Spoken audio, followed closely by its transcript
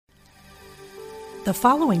The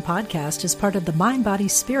following podcast is part of the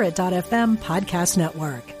MindBodySpirit.fm podcast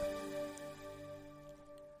network.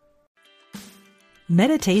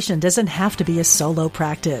 Meditation doesn't have to be a solo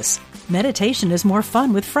practice. Meditation is more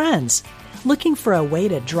fun with friends. Looking for a way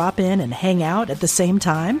to drop in and hang out at the same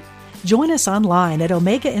time? Join us online at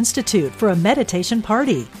Omega Institute for a meditation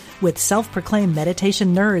party with self-proclaimed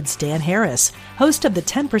meditation nerds Dan Harris, host of the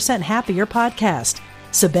 10% Happier podcast,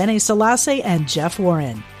 Sebene Selassie, and Jeff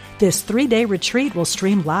Warren. This 3-day retreat will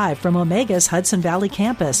stream live from Omega's Hudson Valley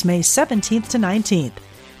campus May 17th to 19th.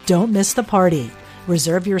 Don't miss the party.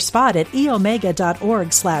 Reserve your spot at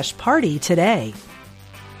eomega.org/party today.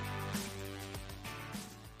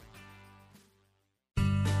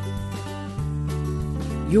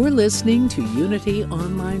 You're listening to Unity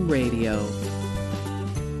Online Radio,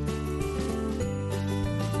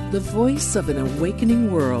 the voice of an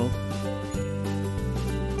awakening world.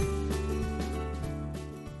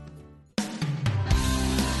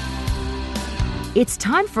 It's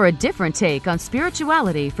time for a different take on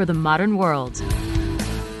spirituality for the modern world.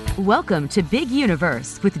 Welcome to Big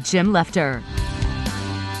Universe with Jim Lefter.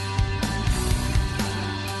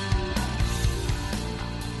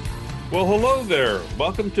 Well, hello there.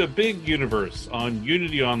 Welcome to Big Universe on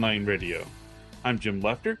Unity Online Radio. I'm Jim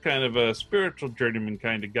Lefter, kind of a spiritual journeyman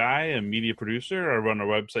kind of guy, a media producer. I run a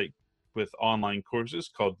website with online courses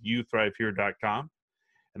called YouThriveHere.com.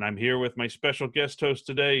 And I'm here with my special guest host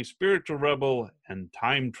today, spiritual rebel and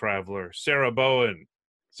time traveler, Sarah Bowen.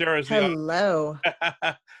 Hello.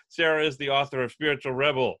 Sarah is the author of Spiritual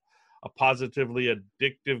Rebel, a positively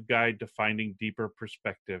addictive guide to finding deeper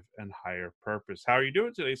perspective and higher purpose. How are you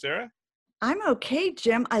doing today, Sarah? I'm okay,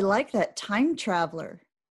 Jim. I like that time traveler.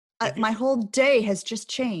 My whole day has just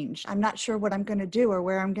changed. I'm not sure what I'm going to do or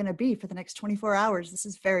where I'm going to be for the next 24 hours. This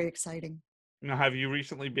is very exciting. Now, have you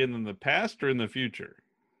recently been in the past or in the future?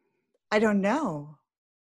 I don't know.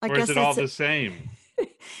 Or is it all the same?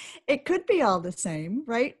 It could be all the same,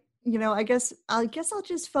 right? You know, I guess I'll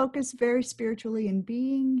just focus very spiritually in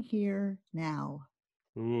being here now.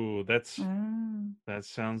 Ooh, that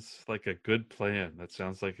sounds like a good plan.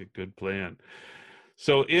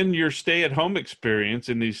 So in your stay-at-home experience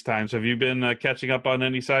in these times, have you been catching up on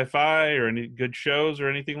any sci-fi or any good shows or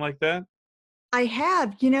anything like that? I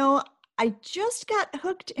have. You know, I just got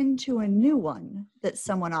hooked into a new one that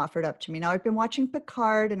someone offered up to me. Now, I've been watching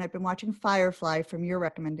Picard and I've been watching Firefly from your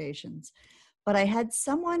recommendations, but I had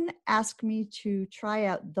someone ask me to try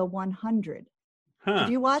out The 100. Huh.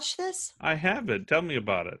 Have you watched this? I haven't. Tell me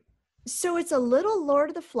about it. So it's a little Lord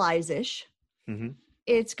of the Flies-ish. Mm-hmm.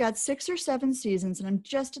 It's got 6 or 7 seasons, and I'm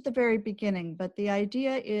just at the very beginning. But the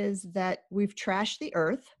idea is that we've trashed the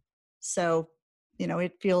Earth. So, you know,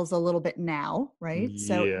 it feels a little bit now, right? Yeah.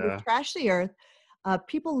 So we've trashed the Earth.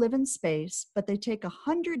 People live in space, but they take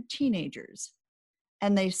 100 teenagers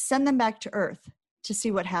and they send them back to Earth to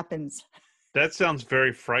see what happens. That sounds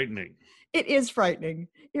very frightening. It is frightening.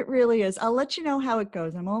 It really is. I'll let you know how it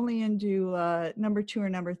goes. I'm only into number 2 or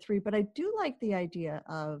number 3, but I do like the idea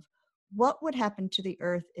of what would happen to the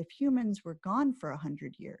Earth if humans were gone for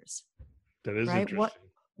 100 years. That is right? interesting.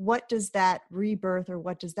 What does that rebirth or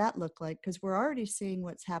what does that look like? Because we're already seeing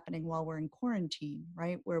what's happening while we're in quarantine,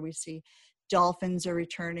 right? Where we see dolphins are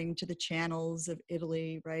returning to the channels of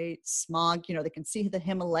Italy, right? Smog, you know, they can see the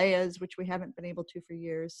Himalayas, which we haven't been able to for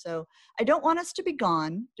years. So I don't want us to be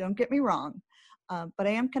gone. Don't get me wrong. But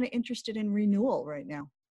I am kind of interested in renewal right now.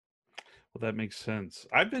 Well, that makes sense.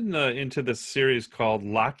 I've been into this series called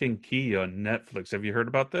Lock and Key on Netflix. Have you heard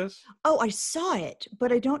about this? Oh, I saw it,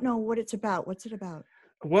 but I don't know what it's about. What's it about?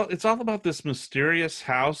 Well, it's all about this mysterious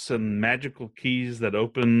house and magical keys that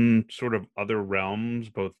open sort of other realms,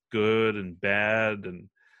 both good and bad, and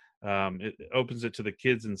it opens it to the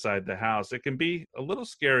kids inside the house. It can be a little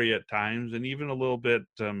scary at times and even a little bit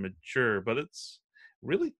mature, but it's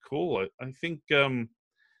really cool. I think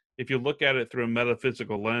if you look at it through a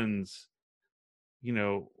metaphysical lens, you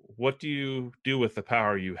know, what do you do with the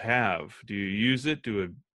power you have? Do you use it?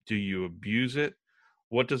 Do you abuse it?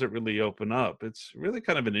 What does it really open up? It's really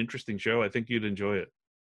kind of an interesting show. I think you'd enjoy it.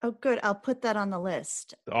 Oh, good. I'll put that on the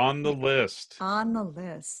list. On the list. On the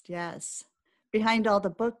list, yes. Behind all the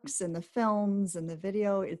books and the films and the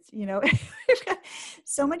video, it's, you know, we've got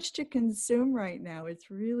so much to consume right now.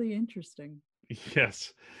 It's really interesting.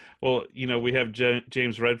 Yes. Well, you know, we have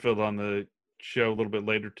James Redfield on the show a little bit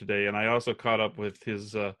later today, and I also caught up with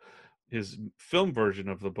his film version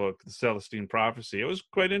of the book, The Celestine Prophecy. It was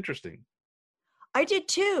quite interesting. I did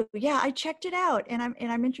too. Yeah, I checked it out, and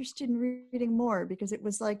I'm interested in reading more because it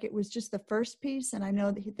was just the first piece, and I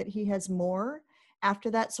know that he has more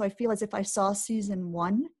after that. So I feel as if I saw season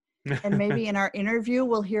 1 And maybe in our interview,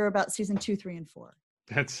 we'll hear about season 2, 3, and 4.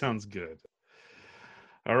 That sounds good.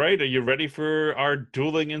 All right. Are you ready for our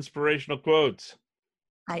dueling inspirational quotes?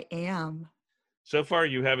 I am. So far,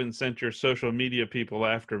 you haven't sent your social media people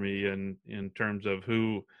after me in terms of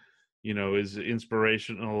who, is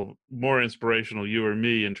more inspirational, you or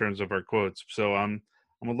me, in terms of our quotes. So I'm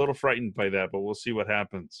a little frightened by that, but we'll see what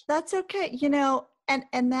happens. That's okay.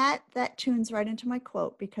 And that tunes right into my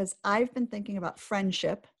quote, because I've been thinking about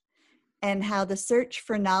friendship and how the search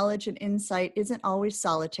for knowledge and insight isn't always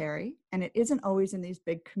solitary, and it isn't always in these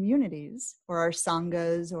big communities or our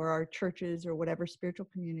sanghas or our churches or whatever spiritual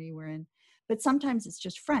community we're in, but sometimes it's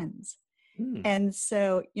just friends. And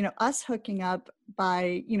so, us hooking up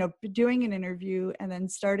by, doing an interview and then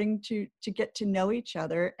starting to get to know each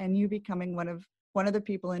other, and you becoming one of the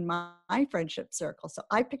people in my friendship circle. So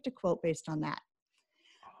I picked a quote based on that.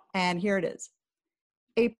 And here it is.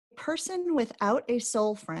 A person without a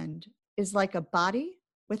soul friend is like a body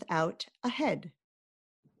without a head.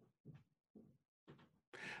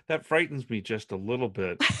 That frightens me just a little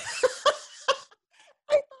bit. I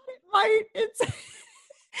thought it might.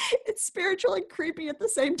 It's spiritual and creepy at the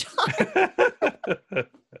same time.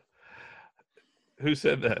 Who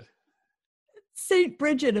said that? Saint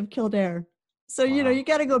Bridget of Kildare. So, Wow. You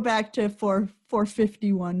got to go back to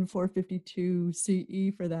 451, 452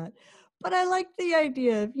 CE for that. But I like the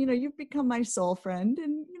idea of, you've become my soul friend,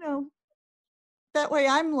 and, that way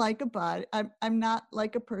I'm like a body. I'm not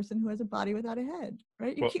like a person who has a body without a head,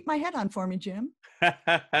 right? You keep my head on for me, Jim.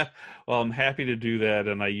 Well, I'm happy to do that.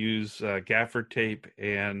 And I use gaffer tape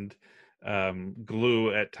and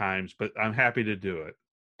glue at times, but I'm happy to do it.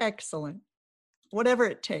 Excellent. Whatever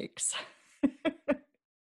it takes.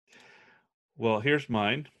 Well, here's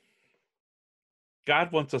mine.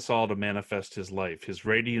 God wants us all to manifest his life, his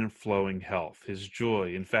radiant flowing health, his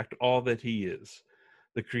joy, in fact, all that he is.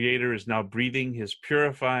 The Creator is now breathing his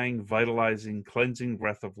purifying, vitalizing, cleansing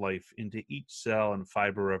breath of life into each cell and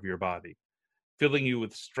fiber of your body, filling you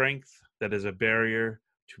with strength that is a barrier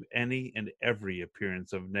to any and every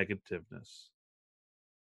appearance of negativeness.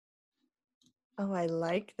 Oh, I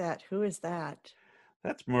like that. Who is that?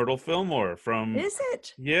 That's Myrtle Fillmore from... Is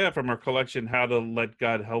it? Yeah, from our collection, How to Let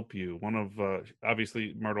God Help You. One of,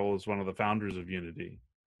 obviously, Myrtle is one of the founders of Unity.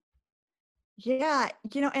 Yeah,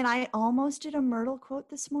 and I almost did a Myrtle quote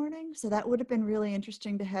this morning, so that would have been really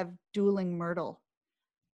interesting to have dueling Myrtle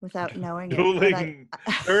without knowing it.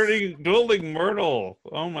 Dueling Myrtle.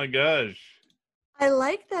 Oh my gosh. I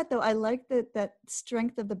like that, though. I like that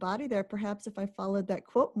strength of the body there. Perhaps if I followed that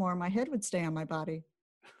quote more, my head would stay on my body.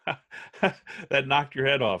 That knocked your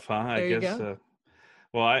head off, huh? There I you guess. go.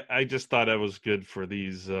 Well, I just thought that was good for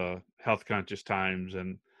these health conscious times.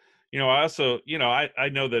 And, I also, I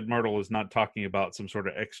know that Myrtle is not talking about some sort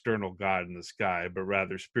of external God in the sky, but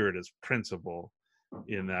rather spirit as principle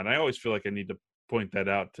in that. I always feel like I need to point that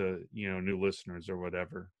out to, new listeners or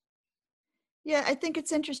whatever. Yeah, I think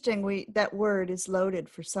it's interesting. That word is loaded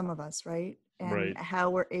for some of us, right? And Right.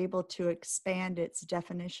 how we're able to expand its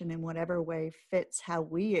definition in whatever way fits how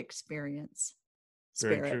we experience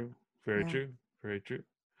spirit. Very true. Very true. Very true.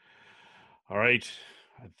 All right.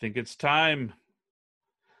 I think it's time.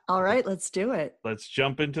 All right, let's do it. Let's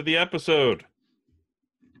jump into the episode.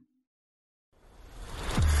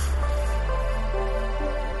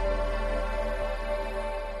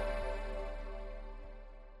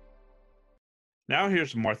 Now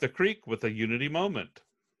here's Martha Creek with a Unity moment.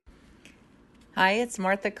 Hi, it's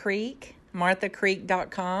Martha Creek,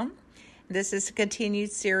 marthacreek.com. This is a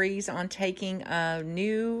continued series on taking a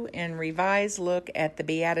new and revised look at the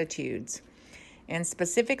Beatitudes, and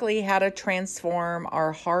specifically how to transform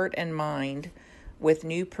our heart and mind with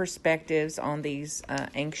new perspectives on these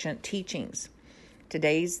ancient teachings.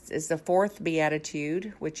 Today's is the fourth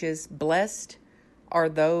Beatitude, which is, "Blessed are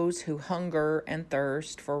those who hunger and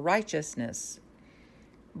thirst for righteousness."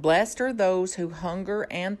 Blessed are those who hunger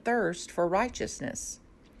and thirst for righteousness,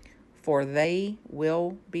 for they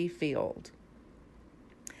will be filled.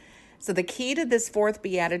 So the key to this fourth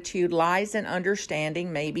beatitude lies in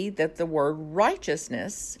understanding maybe that the word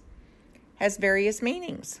righteousness has various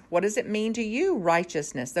meanings. What does it mean to you,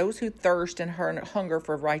 righteousness? Those who thirst and hunger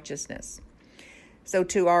for righteousness. So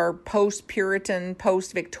to our post-Puritan,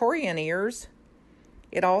 post-Victorian ears,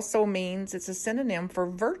 it also means it's a synonym for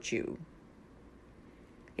virtue.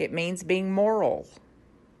 It means being moral,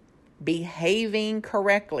 behaving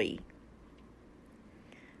correctly.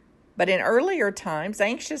 But in earlier times,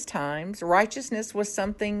 anxious times, righteousness was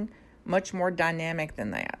something much more dynamic than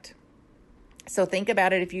that. So think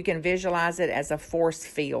about it, if you can visualize it as a force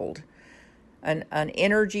field, an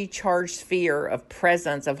energy-charged sphere of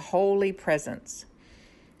presence, of holy presence.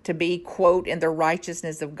 to be, quote, in the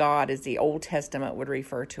righteousness of God, as the Old Testament would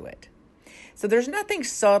refer to it. So there's nothing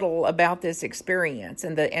subtle about this experience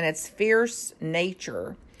and its fierce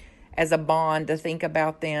nature as a bond to think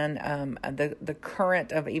about then the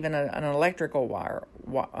current of even an electrical wire.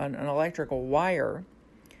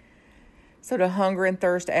 So to hunger and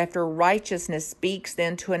thirst after righteousness speaks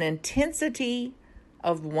then to an intensity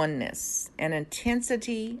of oneness, an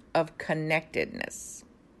intensity of connectedness.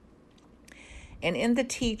 And in the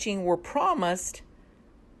teaching, we're promised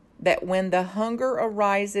that when the hunger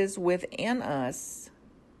arises within us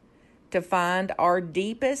to find our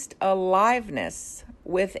deepest aliveness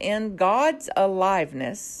within God's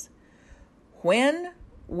aliveness, when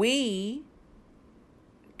we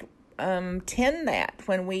tend that,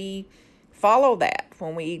 when we follow that,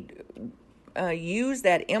 when we use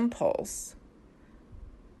that impulse,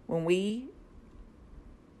 when we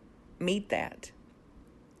meet that,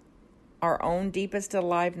 our own deepest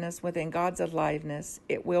aliveness within God's aliveness,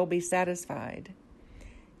 it will be satisfied.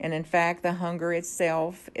 And in fact, the hunger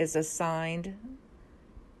itself is a sign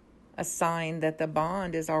that the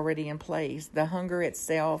bond is already in place. The hunger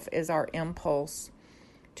itself is our impulse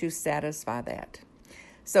to satisfy that.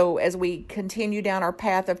 So as we continue down our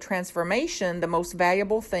path of transformation, the most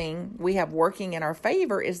valuable thing we have working in our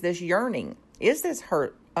favor is this yearning, is this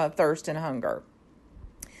thirst and hunger.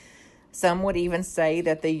 Some would even say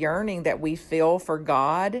that the yearning that we feel for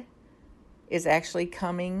God is actually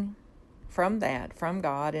coming from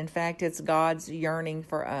God. In fact, it's God's yearning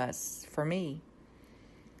for us, for me.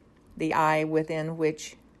 The eye within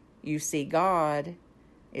which you see God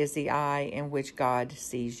is the eye in which God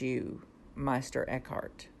sees you. Meister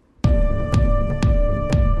Eckhart.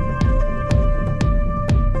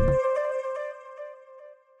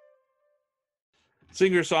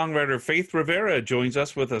 Singer-songwriter Faith Rivera joins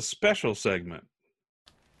us with a special segment.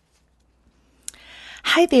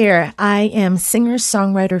 Hi there, I am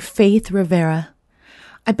singer-songwriter Faith Rivera.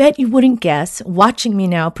 I bet you wouldn't guess, watching me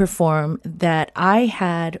now perform, that I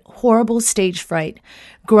had horrible stage fright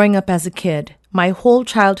growing up as a kid. My whole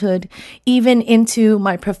childhood, even into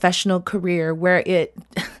my professional career, where it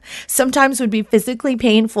sometimes would be physically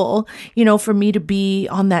painful, for me to be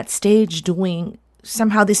on that stage doing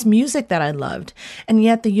somehow this music that I loved. And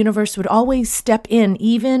yet the universe would always step in,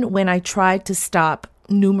 even when I tried to stop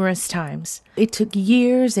numerous times. It took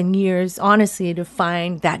years and years, honestly, to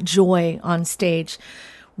find that joy on stage.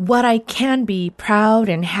 What I can be proud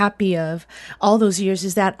and happy of all those years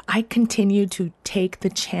is that I continued to take the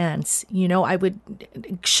chance. I would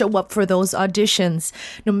show up for those auditions.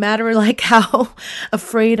 No matter how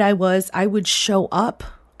afraid I was, I would show up.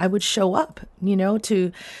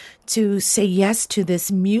 To say yes to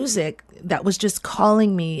this music that was just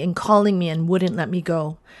calling me and wouldn't let me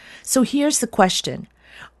go. So here's the question.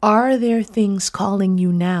 Are there things calling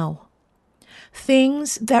you now?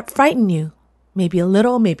 Things that frighten you? Maybe a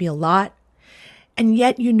little, maybe a lot. And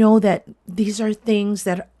yet you know that these are things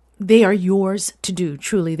that they are yours to do.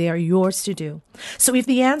 Truly, they are yours to do. So if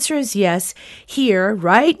the answer is yes, here,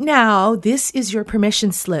 right now, this is your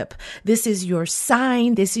permission slip. This is your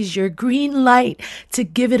sign. This is your green light to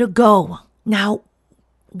give it a go. Now,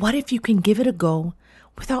 what if you can give it a go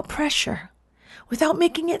without pressure? Without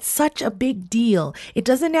making it such a big deal? It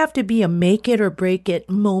doesn't have to be a make it or break it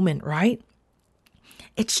moment, right?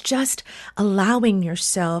 It's just allowing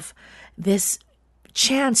yourself this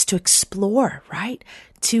chance to explore, right?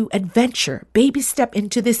 To adventure, baby step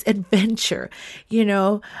into this adventure,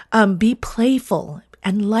 be playful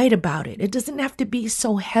and light about it. It doesn't have to be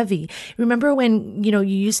so heavy. Remember when, you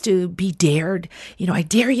used to be dared, I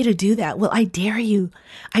dare you to do that. Well, I dare you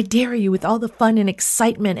with all the fun and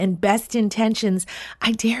excitement and best intentions.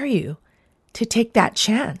 I dare you to take that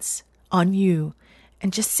chance on you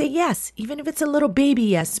and just say yes, even if it's a little baby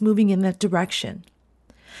yes, moving in that direction.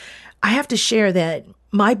 I have to share that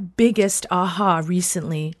my biggest aha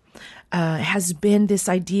recently has been this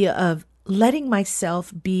idea of letting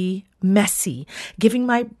myself be messy, giving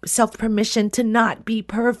myself permission to not be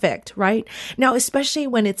perfect, right? Now, especially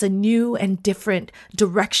when it's a new and different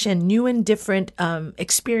direction, new and different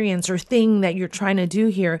experience or thing that you're trying to do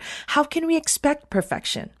here, how can we expect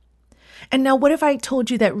perfection? And now, what if I told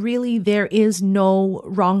you that really there is no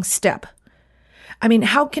wrong step? I mean,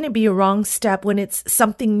 how can it be a wrong step when it's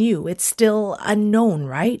something new? It's still unknown,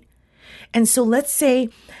 right? And so let's say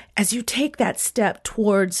as you take that step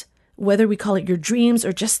towards whether we call it your dreams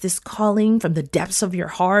or just this calling from the depths of your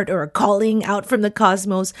heart or a calling out from the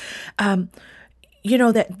cosmos, that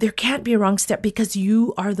there can't be a wrong step because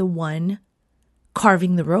you are the one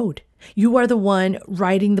carving the road. You are the one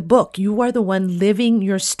writing the book. You are the one living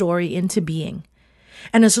your story into being.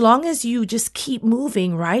 And as long as you just keep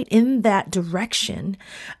moving right in that direction,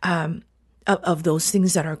 of those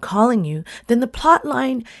things that are calling you, then the plot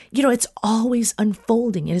line, it's always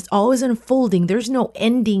unfolding. And it's always unfolding. There's no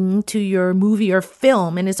ending to your movie or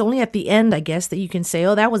film. And it's only at the end, I guess, that you can say,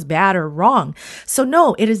 oh, that was bad or wrong. So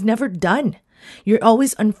no, it is never done. You're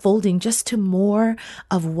always unfolding just to more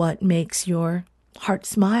of what makes your heart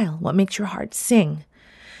smile, what makes your heart sing.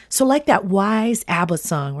 So like that wise ABBA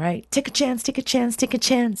song, right? Take a chance, take a chance, take a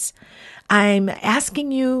chance. I'm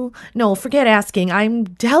asking you, no, forget asking. I'm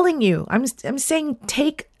telling you, I'm saying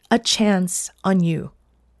take a chance on you.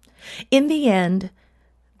 In the end,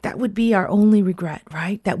 that would be our only regret,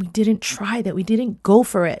 right? That we didn't try, that we didn't go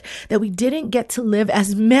for it, that we didn't get to live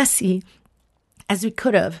as messy as we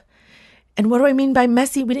could have. And what do I mean by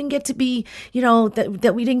messy? We didn't get to be,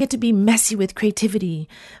 that we didn't get to be messy with creativity,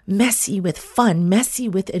 messy with fun, messy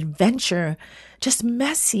with adventure, just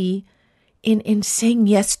messy in saying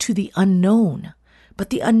yes to the unknown. But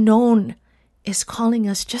the unknown is calling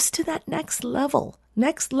us just to that next level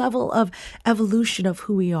of evolution of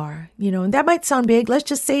who we are, and that might sound big. Let's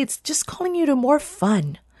just say it's just calling you to more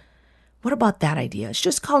fun. What about that idea? It's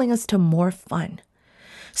just calling us to more fun.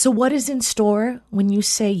 So what is in store when you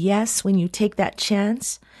say yes, when you take that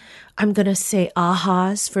chance? I'm going to say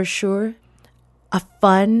ahas for sure, a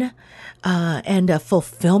fun and a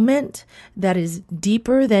fulfillment that is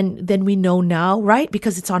deeper than we know now, right?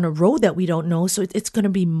 Because it's on a road that we don't know. So it's going to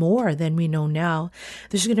be more than we know now.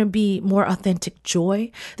 There's going to be more authentic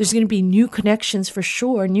joy. There's going to be new connections for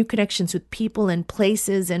sure, new connections with people and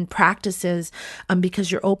places and practices because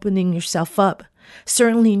you're opening yourself up.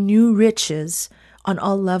 Certainly new riches on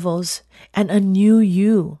all levels, and a new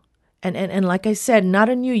you. And like I said, not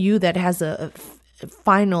a new you that has a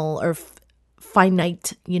final or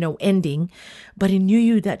finite, ending, but a new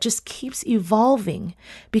you that just keeps evolving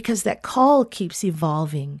because that call keeps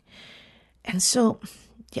evolving. And so,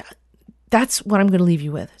 yeah, that's what I'm going to leave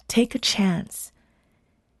you with. Take a chance.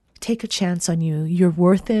 Take a chance on you. You're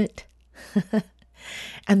worth it.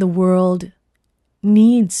 And the world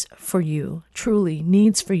needs for you, truly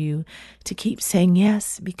needs for you to keep saying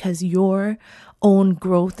yes, because your own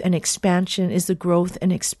growth and expansion is the growth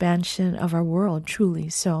and expansion of our world, truly.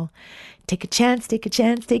 So take a chance, take a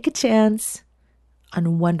chance, take a chance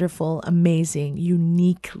on wonderful, amazing,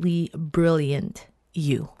 uniquely brilliant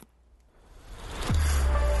you.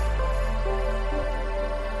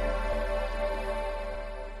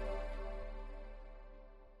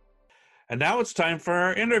 And now it's time for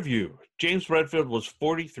our interview. James Redfield was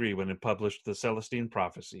 43 when he published The Celestine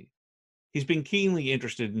Prophecy. He's been keenly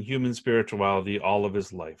interested in human spirituality all of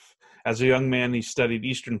his life. As a young man, he studied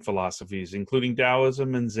Eastern philosophies, including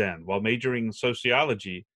Taoism and Zen, while majoring in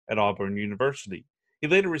sociology at Auburn University. He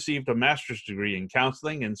later received a master's degree in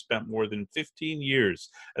counseling and spent more than 15 years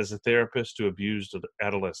as a therapist to abused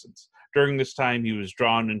adolescents. During this time, he was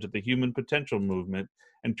drawn into the human potential movement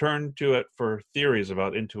and turned to it for theories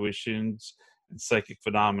about intuitions and psychic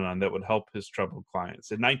phenomenon that would help his troubled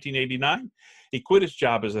clients. In 1989, he quit his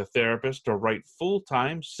job as a therapist to write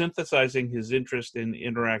full-time, synthesizing his interest in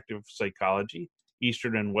interactive psychology,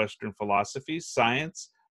 Eastern and Western philosophies,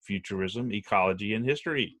 science, futurism, ecology, and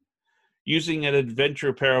history. Using an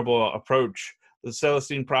adventure parable approach, the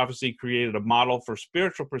Celestine Prophecy created a model for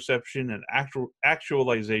spiritual perception and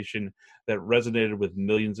actualization that resonated with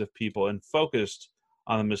millions of people and focused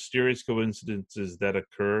on the mysterious coincidences that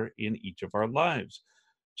occur in each of our lives.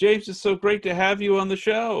 James, it's so great to have you on the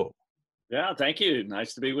show. Yeah, thank you.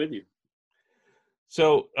 Nice to be with you.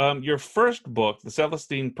 So your first book, The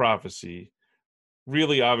Celestine Prophecy,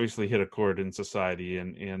 really obviously hit a chord in society,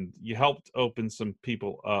 and you helped open some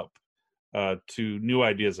people up to new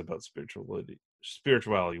ideas about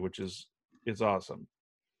spirituality, which is awesome.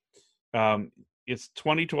 It's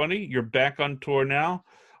 2020. You're back on tour now.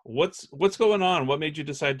 What's going on? What made you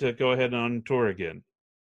decide to go ahead and on tour again?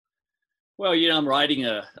 Well, I'm writing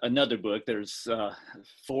another book. There's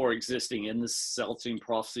 4 existing in the Celestine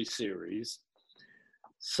Prophecy series.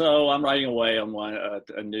 So I'm writing away on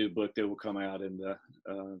a new book that will come out in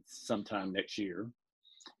sometime next year.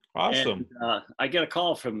 Awesome. And, I get a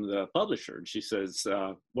call from the publisher, and she says,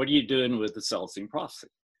 what are you doing with the Celestine Prophecy?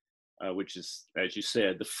 Which is, as you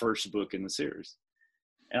said, the first book in the series.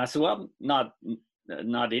 And I said, well, not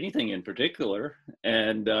anything in particular.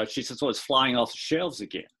 And she says, well, it's flying off the shelves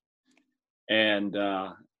again. And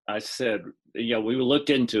I said, we looked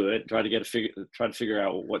into it, try to figure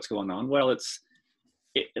out what's going on. Well,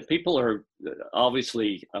 people are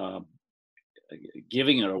obviously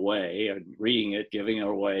giving it away, reading it, giving it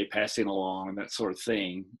away, passing along, that sort of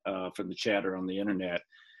thing from the chatter on the internet.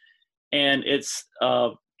 And it's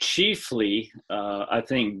chiefly, I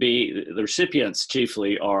think, the recipients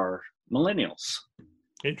chiefly are millennials.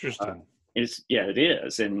 Interesting. It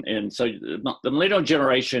is, and so the millennial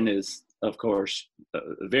generation is, of course,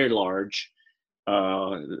 very large.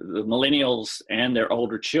 The millennials and their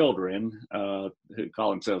older children, who call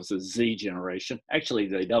themselves the Z generation. Actually,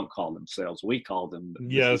 they don't call themselves. We call them the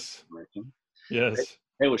Yes. Z generation. Yes.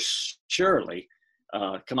 They will surely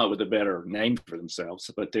come up with a better name for themselves,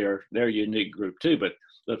 but they're a unique group too. But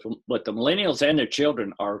the millennials and their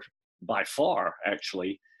children are by far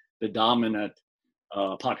actually the dominant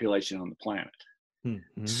population on the planet.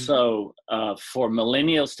 Mm-hmm. So for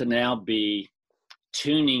millennials to now be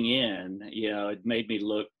tuning in, it made me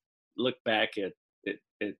look back at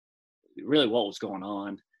really what was going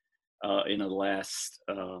on in the last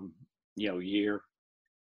year,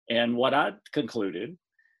 and what I concluded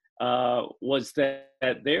was that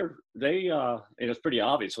they it was pretty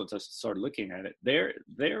obvious once I started looking at it.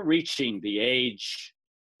 They're reaching the age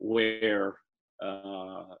where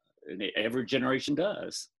every generation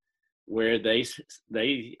does, where they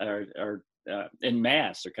are en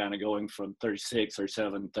masse are kind of going from 36 or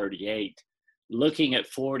 7, 38, looking at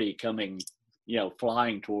 40 coming,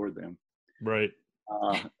 flying toward them. Right.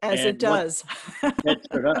 As it does.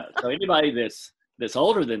 So anybody that's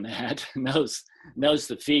older than that knows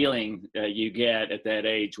the feeling you get at that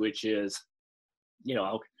age, which is,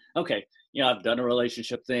 okay, I've done a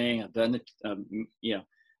relationship thing, I've done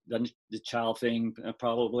done the child thing,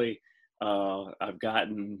 probably. I've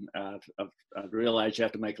realized you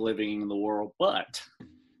have to make a living in the world, but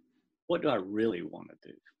what do I really want to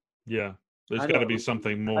do? Yeah, there's got to be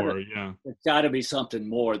something more. Yeah, there's got to be something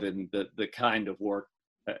more than the kind of work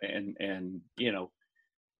and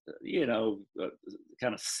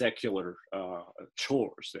kind of secular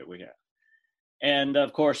chores that we have. And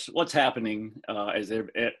of course, what's happening, as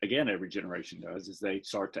every generation does, is they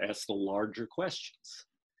start to ask the larger questions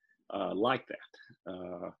like that.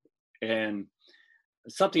 And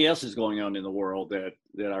something else is going on in the world that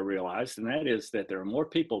I realized, and that is that there are more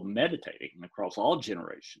people meditating across all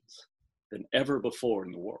generations than ever before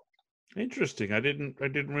in the world. Interesting. I didn't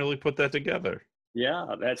really put that together.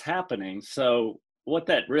 Yeah, that's happening. So what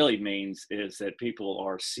that really means is that people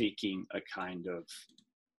are seeking a kind of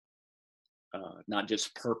not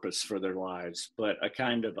just purpose for their lives, but a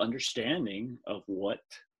kind of understanding of what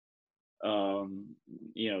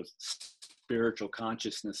spiritual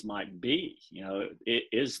consciousness might be.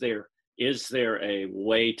 Is there a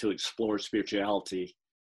way to explore spirituality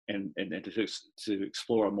and to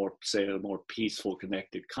explore a more peaceful,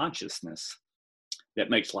 connected consciousness that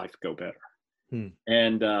makes life go better?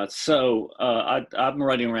 And so I'm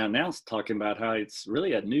running around now talking about how it's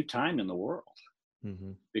really a new time in the world,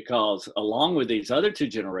 because along with these other two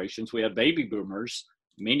generations, we have baby boomers,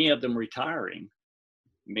 many of them retiring,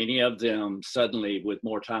 many of them suddenly with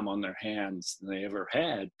more time on their hands than they ever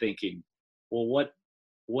had, thinking, well,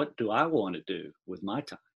 what do I want to do with my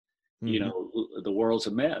time? The world's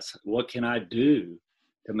a mess. What can I do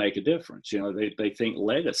to make a difference? They think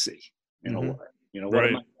legacy in a way. What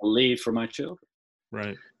am I going to leave for my children?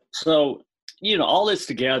 Right. So, all this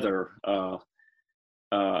together,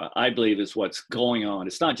 I believe, is what's going on.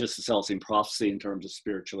 It's not just the Celestine Prophecy in terms of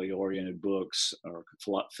spiritually oriented books or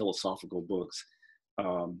philosophical books.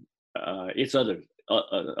 It's a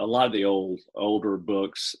lot of the older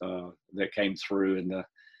books that came through in the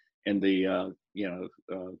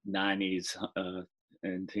 90s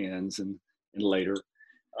and 10s and later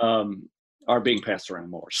are being passed around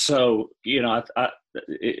more. So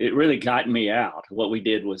it really got me out. What we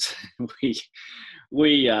did was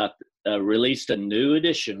we released a new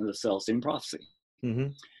edition of the Celestine Prophecy,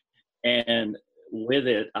 and with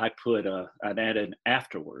it, I added an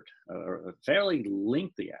afterword, a fairly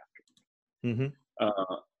lengthy afterword,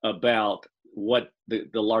 about what the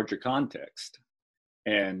larger context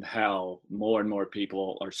and how more and more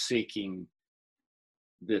people are seeking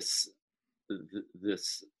this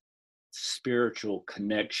spiritual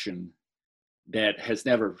connection that has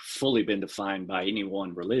never fully been defined by any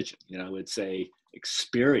one religion. It's a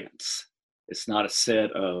experience. It's not a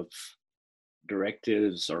set of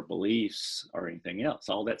directives or beliefs or anything else.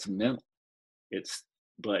 All that's mental.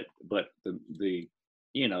 But the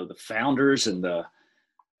founders and the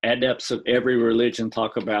adepts of every religion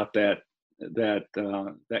talk about that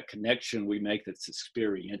connection we make that's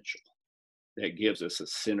experiential, that gives us a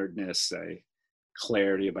centeredness, a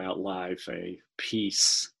clarity about life, a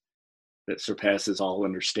peace that surpasses all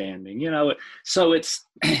understanding. So it's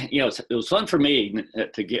it was fun for me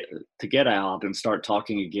to get out and start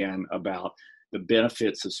talking again about the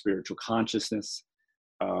benefits of spiritual consciousness,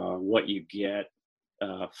 what you get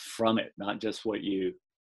from it, not just what you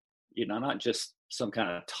not just some kind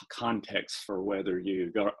of context for whether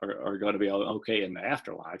you are going to be okay in the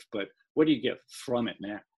afterlife, but what do you get from it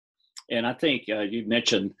now? And I think you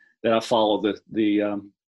mentioned that I follow the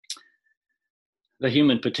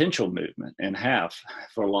human potential movement and have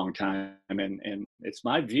for a long time, and it's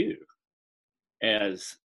my view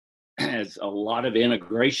as a lot of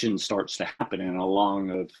integration starts to happen, and along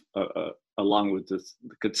with the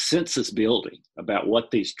consensus building about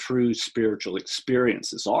what these true spiritual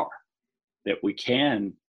experiences are that we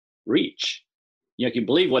can reach. You can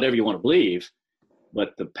believe whatever you want to believe,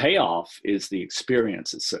 but the payoff is the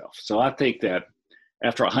experience itself. So I think that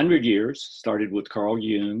after 100 years, started with Carl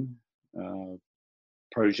Jung,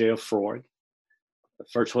 protege of Freud, the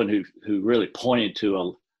first one who really pointed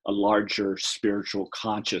to a larger spiritual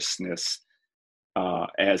consciousness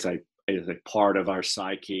as a part of our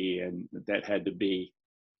psyche, and that had to be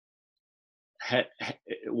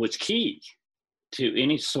was key to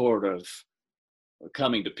any sort of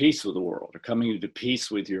coming to peace with the world, or coming to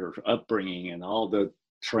peace with your upbringing and all the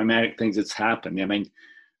traumatic things that's happened. I mean,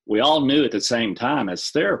 we all knew at the same time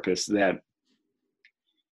as therapists that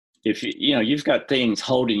if you've got things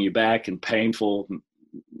holding you back and painful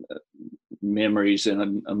memories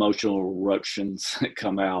and emotional eruptions that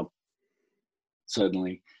come out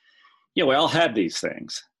suddenly, we all have these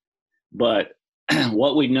things. But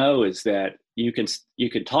what we know is that you can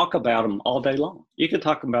talk about them all day long. You can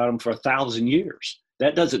talk about them for 1,000 years.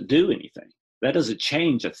 That doesn't do anything. That doesn't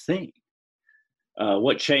change a thing.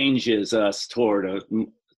 What changes us toward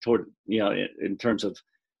in terms of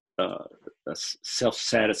a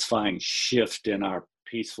self-satisfying shift in our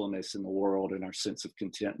peacefulness in the world and our sense of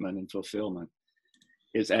contentment and fulfillment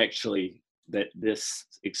is actually this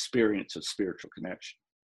experience of spiritual connection.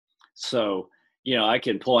 So, I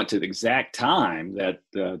can point to the exact time that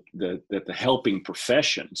the helping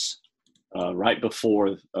professions, right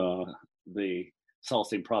before the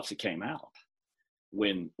Celestine Prophecy came out,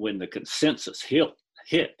 when the consensus hit,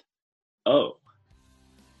 if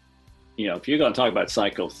you're going to talk about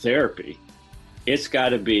psychotherapy, it's got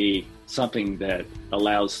to be something that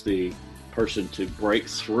allows the person to break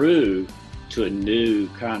through to a new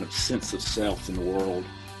kind of sense of self in the world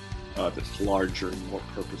that's larger and more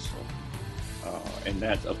purposeful. And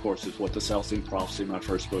that, of course, is what the Celestine Prophecy, my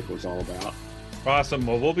first book, was all about. Awesome.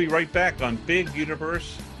 Well, we'll be right back on Big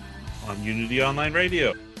Universe on Unity Online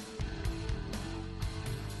Radio.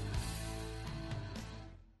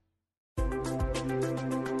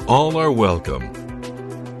 All are welcome.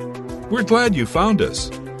 We're glad you found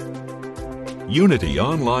us. Unity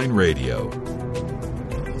Online Radio,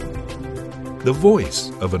 the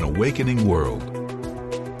voice of an awakening world.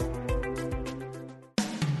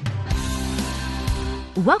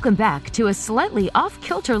 Welcome back to a slightly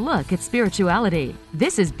off-kilter look at spirituality.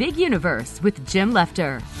 This is Big Universe with Jim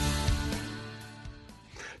Lefter.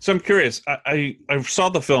 So I'm curious. I saw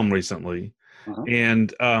the film recently,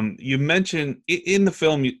 and you mentioned in the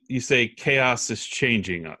film you say chaos is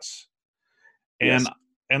changing us, and Yes.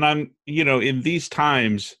 and I'm in these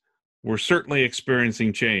times we're certainly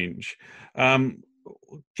experiencing change. Can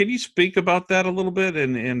you speak about that a little bit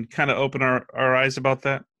and kind of open our eyes about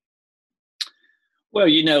that? Well,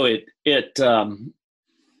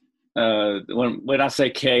 when I say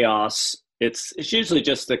chaos, it's usually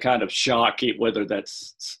just the kind of shock, whether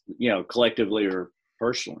that's collectively or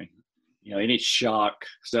personally. Any shock,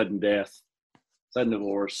 sudden death, sudden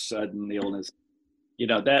divorce, sudden illness.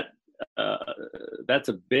 That's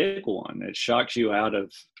a big one. It shocks you out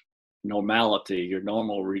of normality, your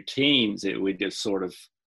normal routines. We just sort of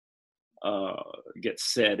get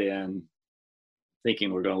set in,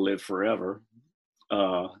 thinking we're going to live forever.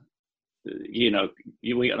 We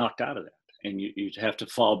get knocked out of that, and you have to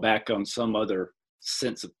fall back on some other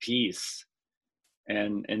sense of peace,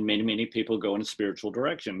 and many people go in a spiritual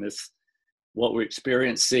direction. What we're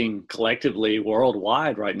experiencing collectively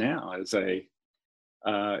worldwide right now is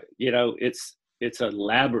it's a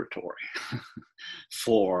laboratory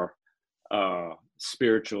for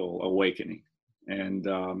spiritual awakening, and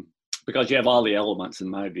because you have all the elements, in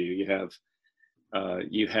my view.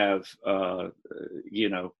 You have a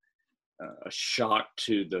shock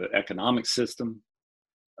to the economic system,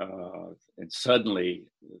 and suddenly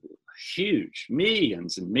huge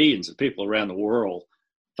millions and millions of people around the world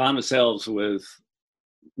find themselves with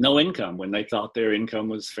no income when they thought their income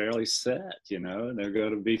was fairly set, and they're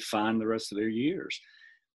going to be fine the rest of their years.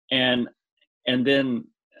 And then,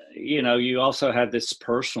 you also have this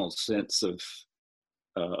personal sense of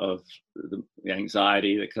the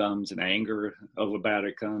anxiety that comes, and anger about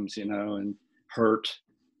it comes, and hurt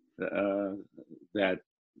that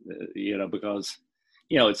because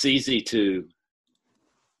it's easy to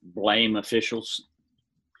blame officials.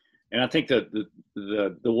 And I think that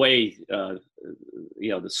the way,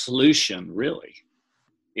 the solution really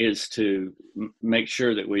is to make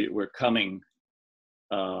sure that we're coming,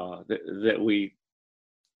 that we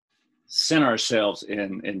center ourselves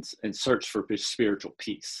in search for spiritual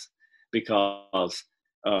peace, because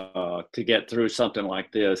to get through something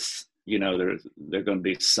like this, there's going to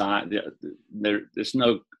be there's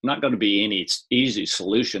not going to be any easy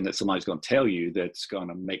solution that somebody's going to tell you that's going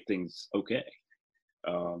to make things okay.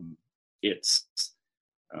 So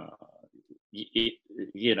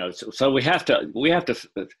we have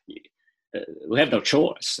no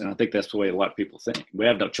choice, and I think that's the way a lot of people think. We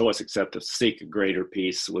have no choice except to seek a greater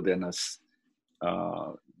peace within us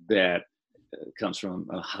that comes from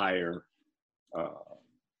a higher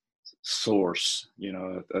source,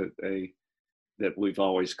 that we've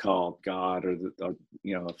always called God, or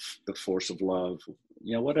the force of love,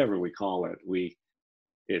 whatever we call it.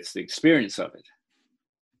 It's the experience of it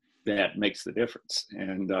that makes the difference.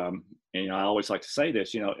 And I always like to say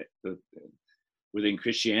this, within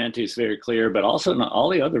Christianity, it's very clear, but also in all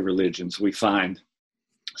the other religions, we find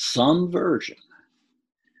some version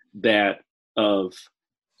that of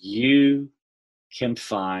you can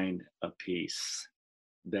find a peace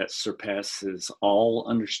that surpasses all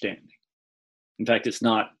understanding. In fact, it's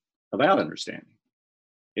not about understanding.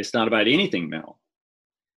 It's not about anything mental.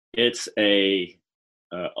 It's a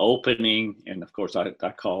opening, and of course, I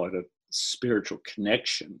call it a spiritual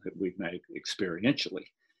connection that we make experientially,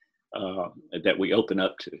 that we open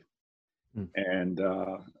up to. And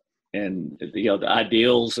the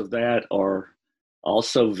ideals of that are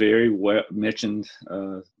also very well mentioned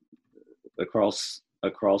across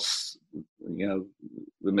the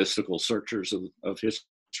mystical searchers of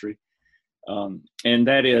history, and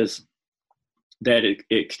that is that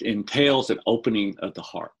it entails an opening of the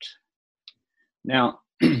heart. Now,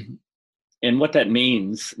 and what that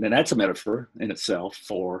means, and that's a metaphor in itself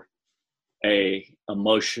for a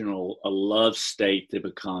love state that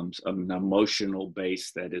becomes an emotional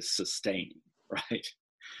base that is sustaining, right?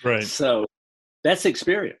 Right. So that's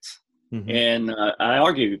experience. Mm-hmm. And I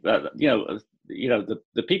argue, the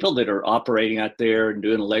people that are operating out there and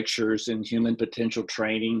doing lectures and human potential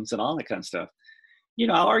trainings and all that kind of stuff, I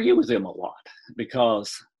argue with them a lot,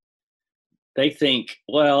 because they think,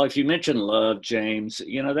 well, if you mention love, James,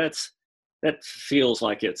 that feels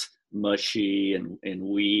like it's mushy and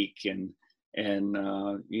weak and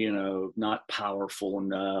not powerful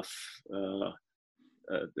enough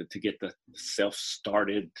to get the self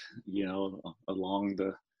started, along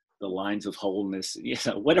the lines of wholeness,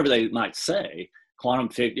 whatever they might say. Quantum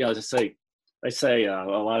physics, they say a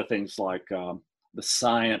lot of things like the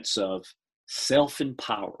science of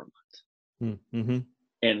self-empowerment. Mm-hmm.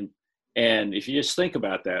 And if you just think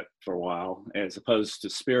about that for a while, as opposed to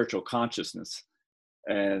spiritual consciousness,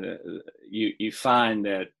 and you find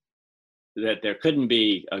that there couldn't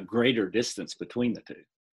be a greater distance between the two.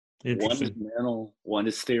 One is mental, one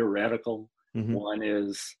is theoretical, mm-hmm. One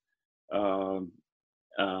is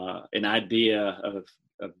an idea of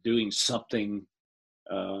doing something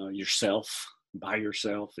yourself, by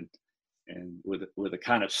yourself, and with a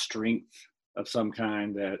kind of strength of some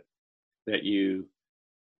kind that you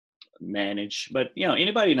manage. But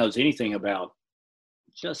anybody knows anything about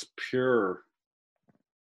just pure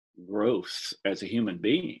growth as a human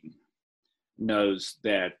being knows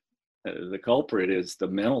that the culprit is the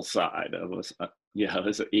mental side of us,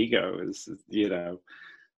 as an ego is,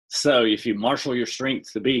 So if you marshal your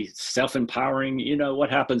strength to be self-empowering, what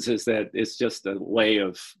happens is that it's just a way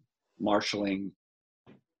of marshaling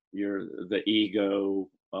the ego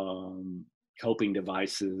coping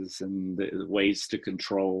devices and the ways to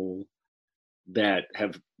control that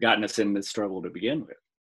have gotten us in this trouble to begin with.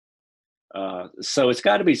 So it's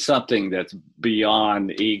got to be something that's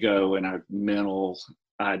beyond ego and our mental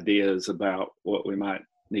ideas about what we might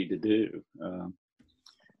need to do.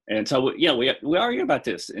 And so, we argue about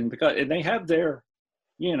this, and they have their,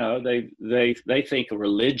 they think a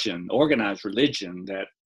religion, organized religion that,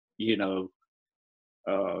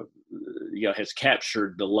 has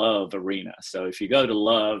captured the love arena. So if you go to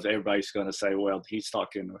love, everybody's going to say, well, he's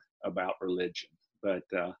talking about religion, but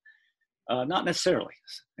not necessarily.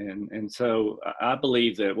 And so I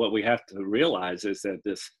believe that what we have to realize is that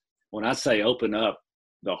when I say open up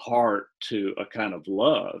the heart to a kind of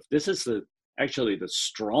love, this is actually the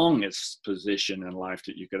strongest position in life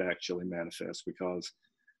that you could actually manifest, because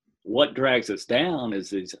what drags us down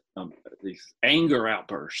is these anger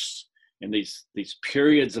outbursts and these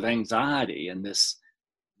periods of anxiety and this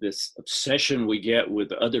obsession we get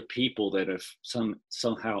with other people that have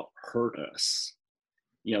somehow hurt us.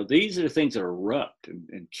 These are the things that erupt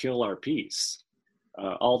and kill our peace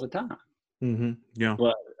all the time. Mm-hmm. Yeah.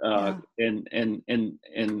 But and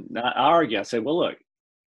I argue, I say, well, look,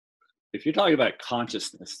 if you're talking about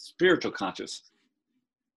consciousness, spiritual consciousness,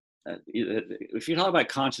 if you talk about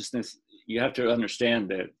consciousness, you have to understand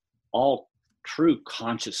that all true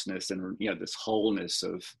consciousness and this wholeness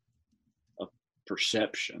of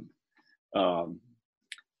perception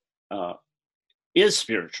is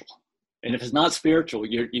spiritual. And if it's not spiritual,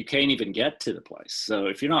 you can't even get to the place. So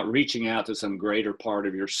if you're not reaching out to some greater part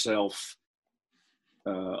of yourself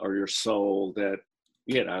or your soul, that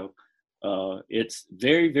it's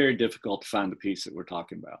very, very difficult to find the peace that we're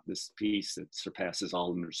talking about. This peace that surpasses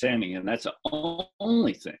all understanding, and that's the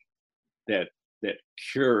only thing that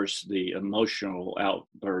cures the emotional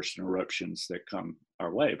outbursts and eruptions that come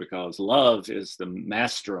our way. Because love is the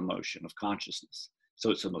master emotion of consciousness.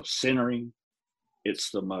 So it's the most centering.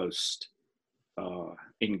 It's the most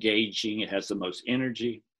engaging. It has the most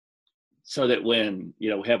energy. So that when we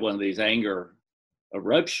have one of these anger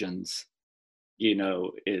eruptions,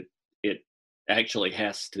 it actually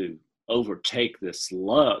has to overtake this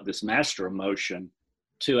love, this master emotion,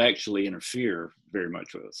 to actually interfere very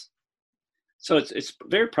much with us. So it's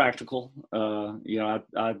very practical.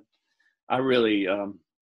 I really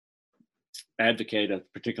advocate a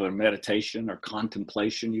particular meditation or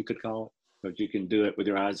contemplation, you could call it, but you can do it with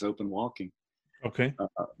your eyes open walking. Okay.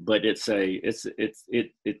 But it's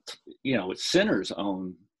centers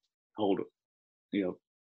on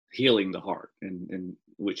healing the heart, and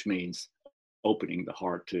which means opening the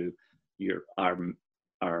heart to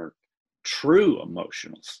our true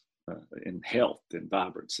emotions in health and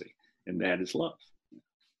vibrancy, and that is love.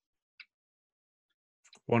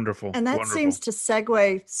 Wonderful. And that Wonderful. seems to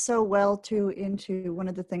segue so well into one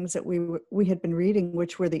of the things that we had been reading,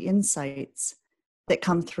 which were the insights that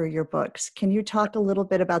come through your books. Can you talk a little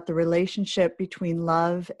bit about the relationship between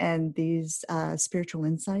love and these spiritual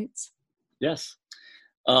insights? Yes.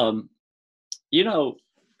 The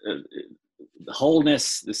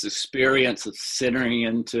wholeness, this experience of centering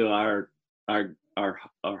into our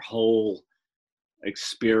whole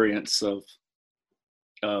experience of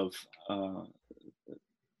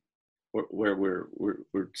where we're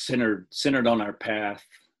centered on our path.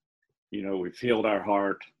 We've healed our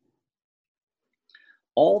heart.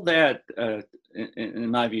 All that,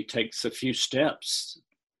 in my view, takes a few steps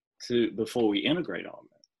before we integrate all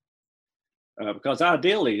that. Because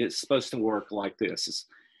ideally, it's supposed to work like this.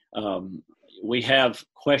 We have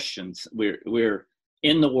questions. We're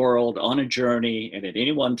in the world on a journey, and at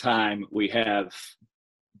any one time, we have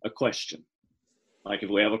a question. Like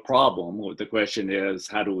if we have a problem, the question is,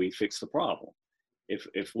 how do we fix the problem?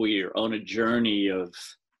 If we are on a journey of,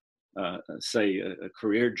 say, a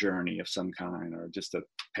career journey of some kind, or just a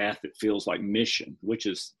path that feels like mission, which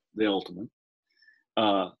is the ultimate,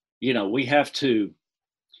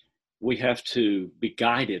 we have to be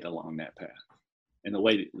guided along that path. And the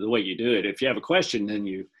way you do it, if you have a question, then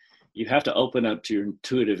you have to open up to your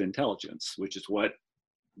intuitive intelligence, which is what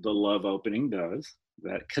the love opening does.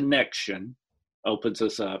 That connection opens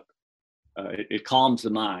us up. It calms the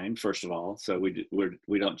mind, first of all, so we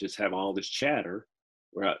don't just have all this chatter.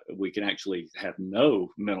 We can actually have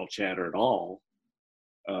no mental chatter at all.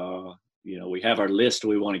 We have our list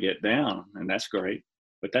we want to get down, and that's great,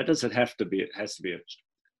 but that doesn't have to be. It has to be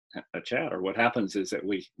a chatter. What happens is that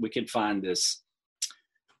we can find this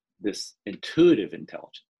intuitive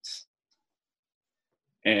intelligence,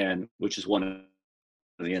 and which is one of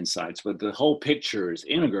the insights, but the whole picture is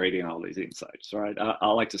integrating all these insights, right?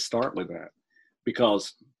 I like to start with that,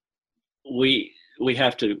 because we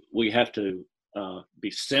have to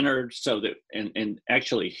be centered, so that and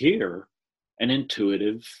actually hear an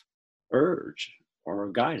intuitive urge or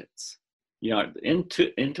guidance.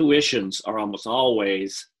 Intuitions are almost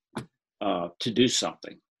always to do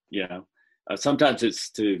something. Sometimes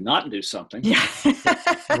it's to not do something. Yeah.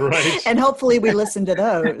 Right. And hopefully we listen to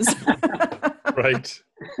those. Right.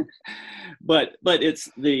 But it's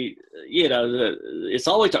it's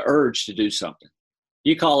always the urge to do something.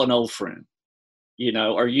 You call an old friend,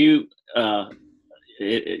 or you an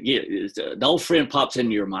old friend pops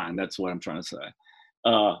into your mind. That's what I'm trying to say.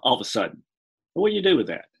 All of a sudden, what do you do with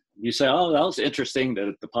that? You say, "Oh, that was interesting."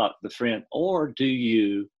 That the friend, or do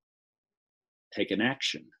you take an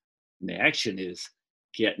action? And the action is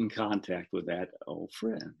get in contact with that old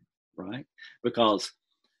friend, right? Because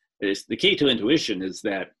the key to intuition is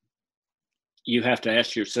that you have to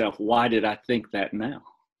ask yourself, why did I think that now?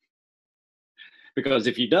 Because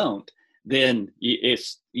if you don't, then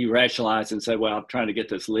you rationalize and say, well, I'm trying to get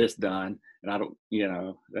this list done, and I don't,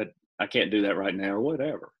 that I can't do that right now, or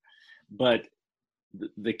whatever. But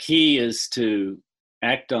the key is to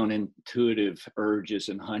act on intuitive urges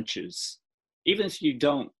and hunches, even if you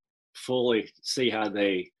don't fully see how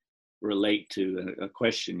they relate to a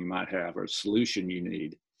question you might have or a solution you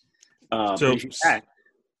need. But if you act,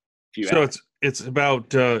 it's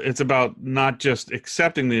about not just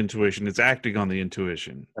accepting the intuition; it's acting on the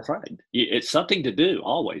intuition. That's right. It's something to do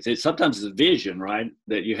always. Sometimes it's a vision, right?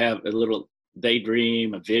 That you have a little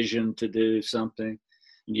daydream, a vision to do something.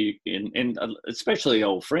 And especially an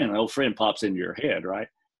old friend pops into your head, right?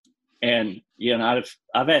 And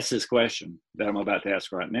I've asked this question that I'm about to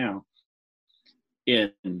ask right now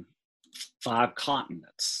in 5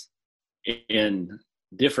 continents, in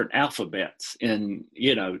different alphabets, in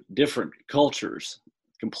different cultures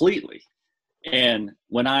completely. And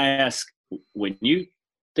when I ask, when you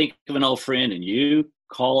think of an old friend and you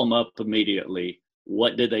call them up immediately,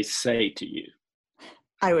 what do they say to you?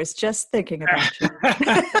 I was just thinking about you.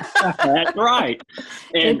 That's right.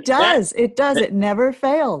 And it does. It never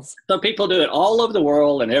fails. So people do it all over the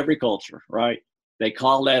world and every culture, right? They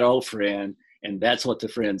call that old friend, and that's what the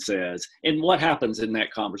friend says. And what happens in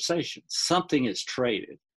that conversation? Something is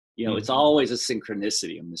traded. It's always a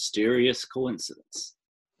synchronicity, a mysterious coincidence,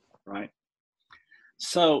 right?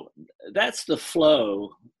 So that's the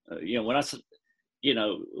flow. When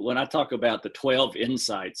I talk about the 12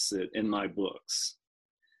 insights in my books,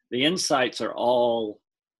 the insights are all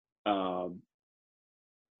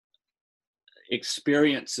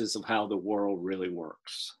experiences of how the world really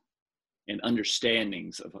works and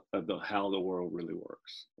understandings of how the world really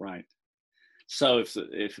works, right? So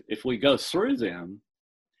if we go through them,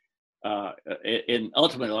 and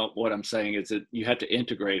ultimately what I'm saying is that you have to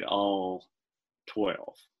integrate all 12.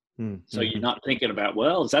 So you're not thinking about,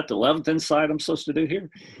 well, is that the 11th insight I'm supposed to do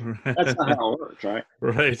here? That's not how it works, right?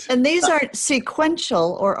 Right. And these aren't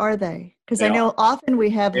sequential, or are they? Because I know often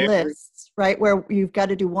we have lists, right, where you've got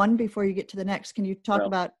to do one before you get to the next. Can you talk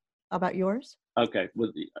about yours? Okay.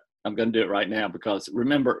 Well, I'm going to do it right now, because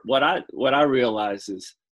remember, what I realize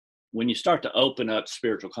is when you start to open up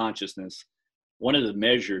spiritual consciousness, one of the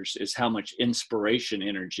measures is how much inspiration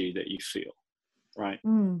energy that you feel, right?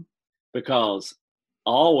 Because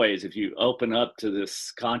always, if you open up to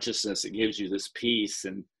this consciousness, it gives you this peace,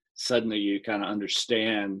 and suddenly you kind of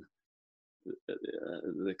understand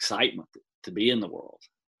the excitement to be in the world,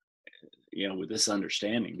 with this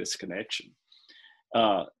understanding, this connection.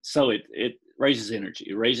 So it raises energy.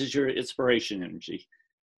 It raises your inspiration energy.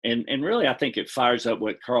 And really, I think it fires up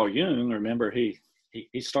what Carl Jung, remember, he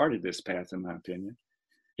started this path, in my opinion.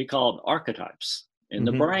 He called archetypes in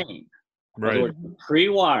the brain. Right. In other words,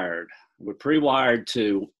 we're pre-wired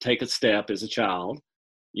to take a step as a child.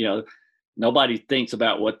 Nobody thinks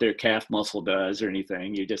about what their calf muscle does or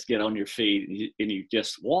anything. You just get on your feet and you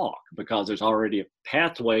just walk, because there's already a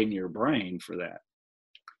pathway in your brain for that,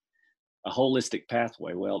 a holistic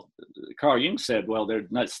pathway. Well, Carl Jung said, well,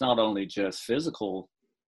 it's not only just physical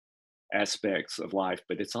aspects of life,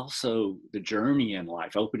 but it's also the journey in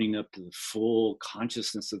life, opening up to the full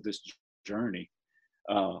consciousness of this journey.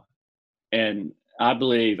 And I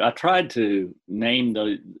believe I tried to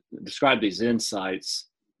describe these insights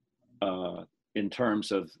in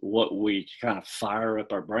terms of what we kind of fire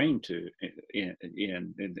up our brain to in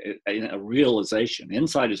a realization.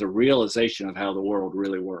 Insight is a realization of how the world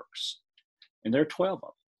really works. And there are 12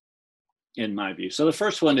 of them, in my view. So the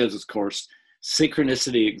first one is, of course,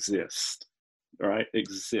 synchronicity exists, right?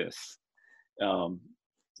 Exists.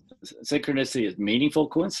 Synchronicity is meaningful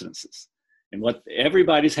coincidences. And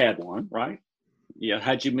everybody's had one, right?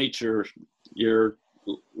 How'd you meet your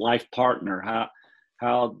life partner?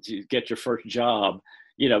 How did you get your first job?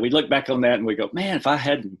 We look back on that and we go, man, if I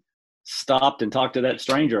hadn't stopped and talked to that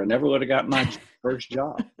stranger, I never would have got my first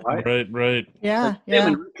job, right? Right. Yeah.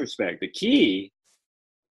 In retrospect, the key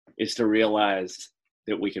is to realize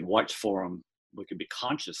that we can watch for them. We can be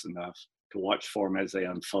conscious enough to watch for them as they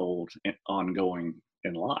unfold ongoing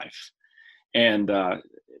in life. And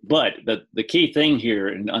but the key thing here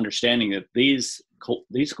in understanding that these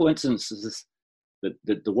coincidences,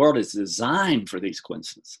 that the world is designed for these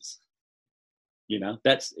coincidences.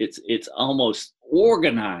 It's almost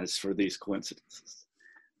organized for these coincidences.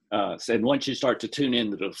 And once you start to tune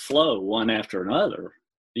into the flow one after another,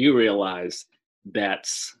 you realize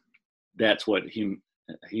that's what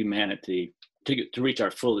humanity, to reach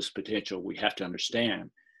our fullest potential, we have to understand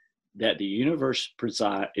that the universe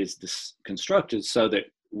is constructed so that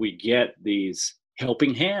we get these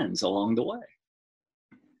helping hands along the way.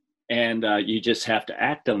 And you just have to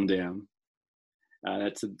act on them.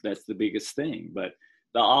 That's the biggest thing. But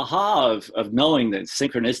the aha of knowing that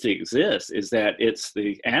synchronicity exists is that it's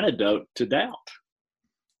the antidote to doubt.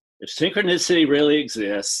 If synchronicity really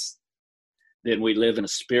exists, then we live in a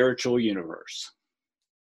spiritual universe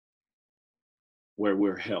where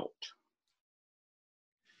we're helped.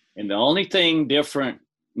 And the only thing different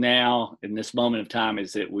now in this moment of time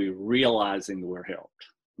is that we're realizing that we're helped.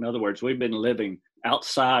 In other words, we've been living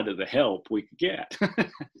outside of the help we could get.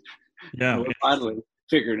 Yeah. We're finally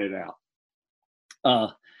figuring it out.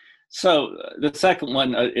 So the second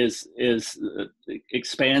one is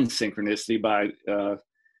expand synchronicity by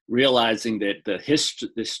realizing that the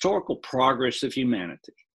historical progress of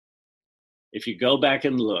humanity, if you go back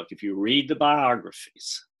and look, if you read the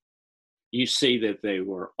biographies, you see that they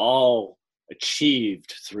were all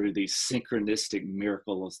achieved through these synchronistic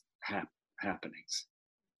miracle happenings.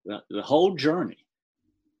 The whole journey,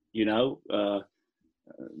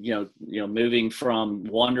 moving from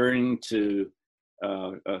wandering to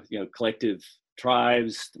collective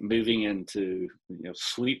tribes, moving into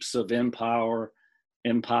sweeps of empire,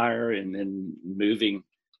 and then moving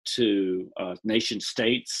to nation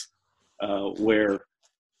states, where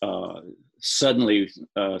suddenly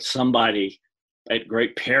somebody at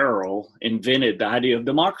great peril invented the idea of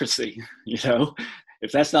democracy.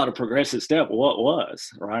 If that's not a progressive step, what was,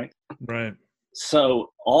 right? Right.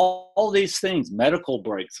 So all these things, medical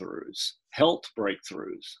breakthroughs, health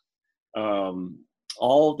breakthroughs,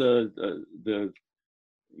 all the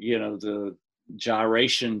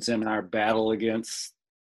gyrations in our battle against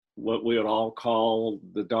what we would all call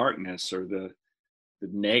the darkness, or the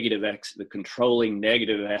negative, the controlling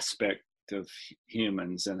negative aspect of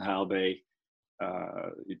humans, and how they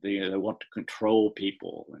want to control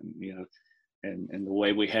people, and the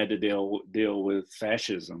way we had to deal with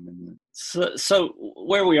fascism. And so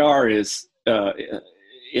where we are is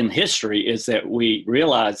in history is that we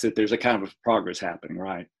realize that there's a kind of progress happening,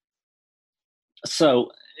 right?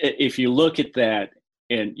 So if you look at that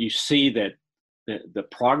and you see that the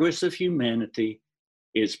progress of humanity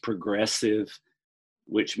is progressive,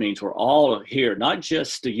 which means we're all here not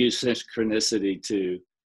just to use synchronicity to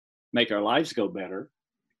make our lives go better.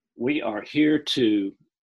 We are here to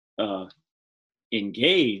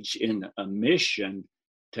engage in a mission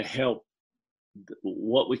to help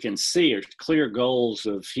what we can see are clear goals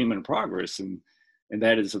of human progress, and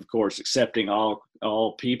that is, of course, accepting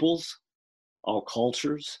all peoples, all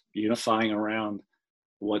cultures, unifying around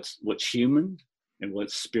what's human and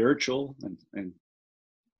what's spiritual, and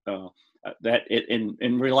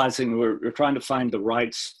realizing we're trying to find the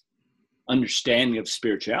right understanding of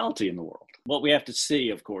spirituality in the world. What we have to see,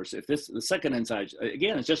 of course, the second insight,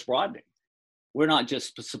 again, is just broadening. We're not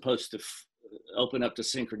just supposed to open up to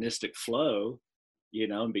synchronistic flow,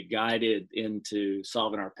 and be guided into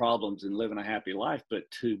solving our problems and living a happy life, but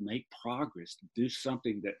to make progress, to do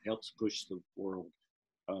something that helps push the world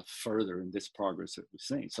further in this progress that we've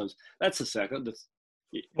seen. So that's the second.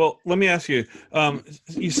 Well, let me ask you,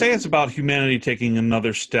 you say it's about humanity taking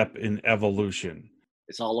another step in evolution.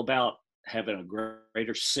 It's all about having a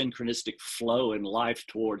greater synchronistic flow in life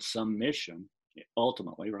towards some mission,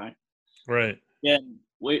 ultimately, right? Right. And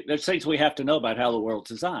there's things we have to know about how the world's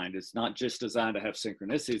designed. It's not just designed to have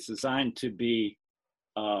synchronicity. It's designed to be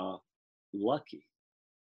lucky,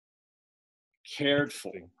 cared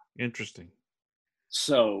for. Interesting.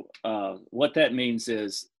 So what that means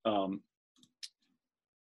is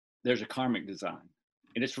there's a karmic design,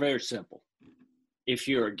 and it's very simple. If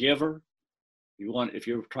you're a giver, if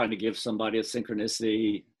you're trying to give somebody a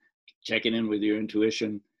synchronicity, checking in with your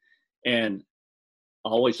intuition, and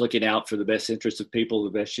always looking out for the best interests of people the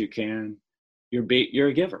best you can, you're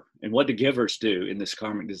a giver. And what do givers do in this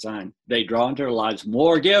karmic design? They draw into their lives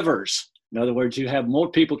more givers. In other words, you have more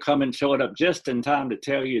people coming, showing up just in time to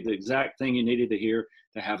tell you the exact thing you needed to hear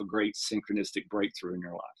to have a great synchronistic breakthrough in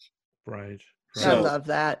your life. Right. I love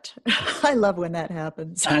that. I love when that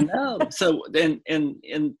happens. I know. So then, and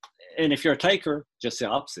if you're a taker, just the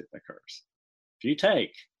opposite occurs. If you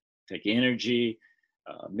take energy,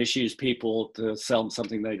 misuse people to sell them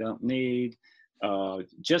something they don't need,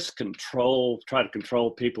 just try to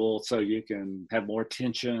control people so you can have more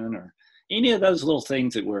attention, or any of those little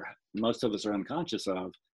things that most of us are unconscious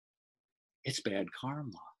of, it's bad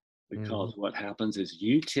karma. Because what happens is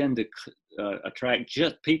you tend to attract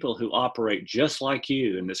just people who operate just like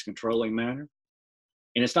you in this controlling manner.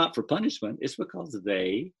 And it's not for punishment. It's because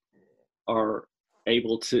they are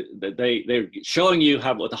able to, they're showing you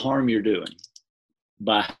what the harm you're doing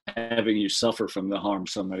by having you suffer from the harm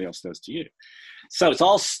somebody else does to you. So it's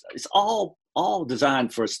all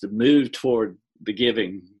designed for us to move toward the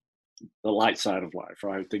giving, the light side of life,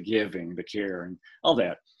 right? The giving, the care, and all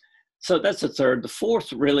that. So that's the third. The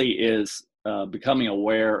fourth really is becoming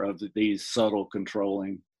aware of these subtle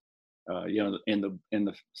controlling In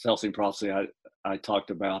the Celestine Prophecy, I talked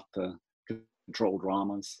about the controlled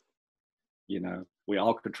dramas. We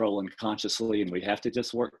all control unconsciously, and we have to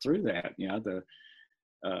just work through that. The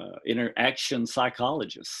interaction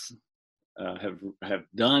psychologists have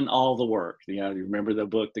done all the work. You remember the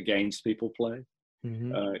book, The Games People Play?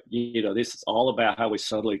 Mm-hmm. This is all about how we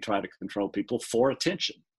subtly try to control people for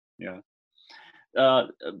attention.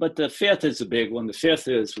 But the fifth is a big one. The fifth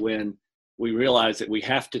is when we realize that we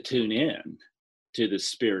have to tune in to the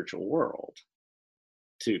spiritual world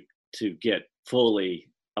to get fully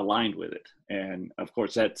aligned with it. And of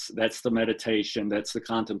course, that's the meditation, that's the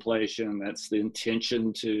contemplation, that's the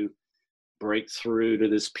intention to break through to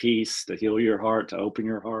this peace, to heal your heart, to open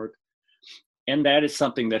your heart. And that is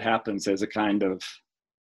something that happens as a kind of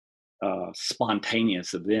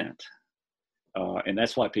spontaneous event. And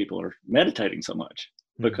that's why people are meditating so much,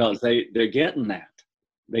 because they're getting that.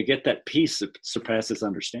 They get that peace that surpasses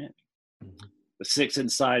understanding. Mm-hmm. The sixth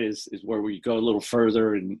insight is where we go a little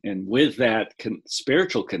further, and with that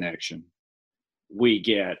spiritual connection, we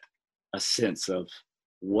get a sense of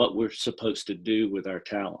what we're supposed to do with our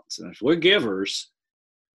talents. And if we're givers,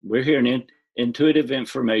 we're hearing intuitive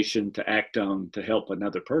information to act on to help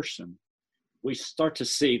another person. We start to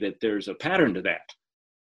see that there's a pattern to that.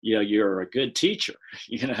 You're a good teacher,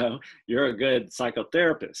 you're a good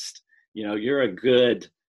psychotherapist, you're a good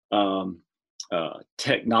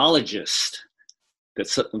technologist.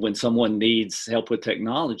 That's when someone needs help with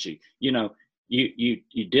technology, you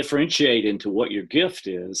differentiate into what your gift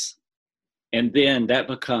is, and then that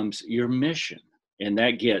becomes your mission, and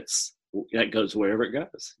that goes wherever it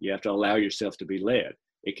goes. You have to allow yourself to be led.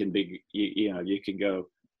 It can be, you can go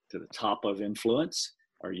to the top of influence,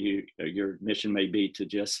 or your mission may be to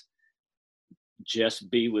just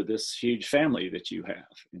be with this huge family that you have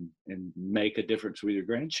and make a difference with your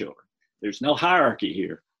grandchildren. There's no hierarchy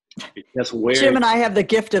here. It's just where Jim and I have the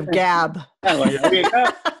gift of gab. There you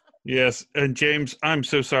go. Yes, and James, I'm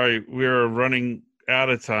so sorry. We're running out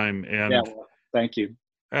of time. And thank you.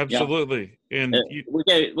 Absolutely. Yeah. And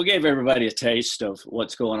we gave everybody a taste of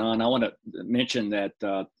what's going on. I want to mention that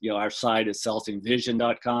our site is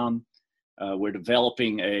CelestineVision.com. We're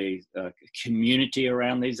developing a community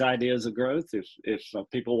around these ideas of growth. If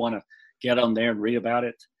people want to get on there and read about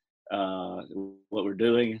it, what we're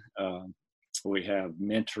doing, we have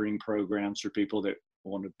mentoring programs for people that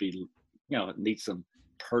want to be, need some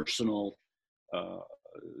personal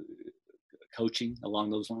coaching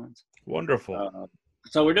along those lines. Wonderful.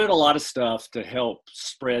 So we're doing a lot of stuff to help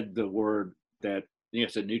spread the word that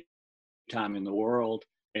it's a new time in the world,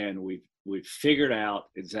 and we've figured out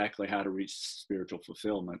exactly how to reach spiritual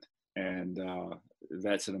fulfillment, and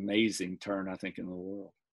that's an amazing turn, I think, in the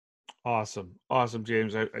world. Awesome,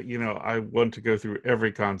 James. I want to go through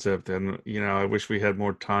every concept, and I wish we had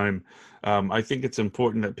more time. I think it's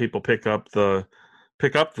important that people pick up the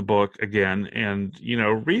book again and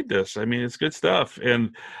read this. I mean, it's good stuff.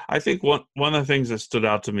 And I think one of the things that stood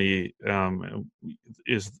out to me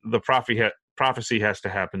is the prophecy has to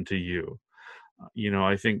happen to you.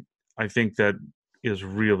 I think that is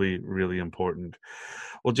really, really important.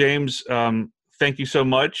 Well, James, thank you so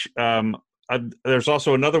much. There's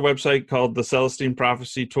also another website called the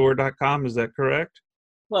CelestineProphecyTour.com. Is that correct?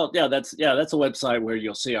 Well, that's a website where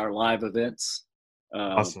you'll see our live events.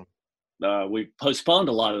 Awesome. We postponed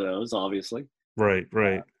a lot of those, obviously. Right.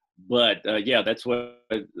 But that's where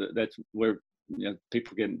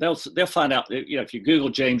people can. They'll find out. If you Google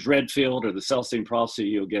James Redfield or the Celestine Prophecy,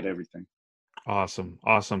 you'll get everything. Awesome.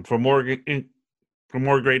 For more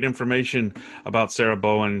great information about Sarah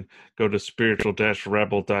Bowen, go to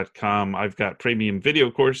spiritual-rebel.com. I've got premium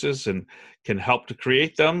video courses and can help to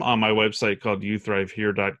create them on my website called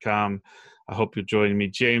youthrivehere.com. I hope you'll join me.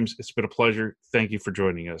 James, it's been a pleasure. Thank you for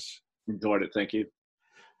joining us. Enjoyed it. Thank you.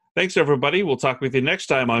 Thanks, everybody. We'll talk with you next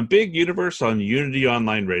time on Big Universe on Unity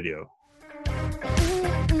Online Radio.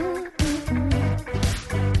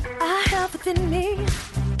 I have within me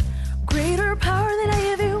greater power than I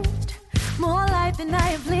have used, more life than I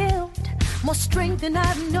have lived, more strength than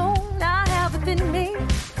I've known. I have within me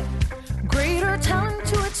greater talent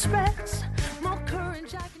to express, more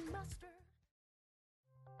courage I can muster.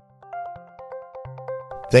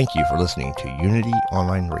 Thank you for listening to Unity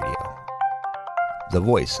Online Radio, the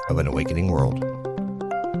voice of an awakening world.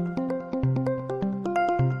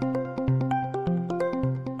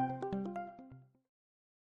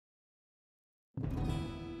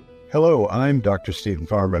 Hello, I'm Dr. Stephen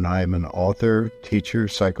Farber, and I am an author, teacher,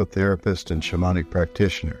 psychotherapist, and shamanic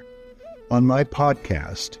practitioner. On my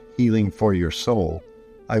podcast, Healing for Your Soul,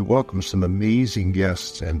 I welcome some amazing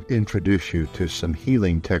guests and introduce you to some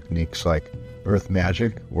healing techniques like earth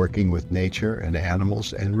magic, working with nature and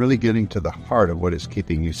animals, and really getting to the heart of what is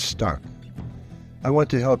keeping you stuck. I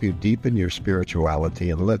want to help you deepen your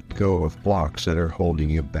spirituality and let go of blocks that are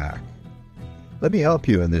holding you back. Let me help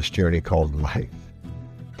you in this journey called life.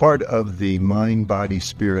 Part of the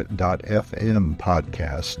mindbodyspirit.fm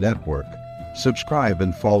podcast network. Subscribe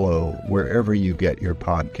and follow wherever you get your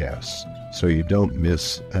podcasts so you don't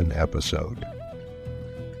miss an episode.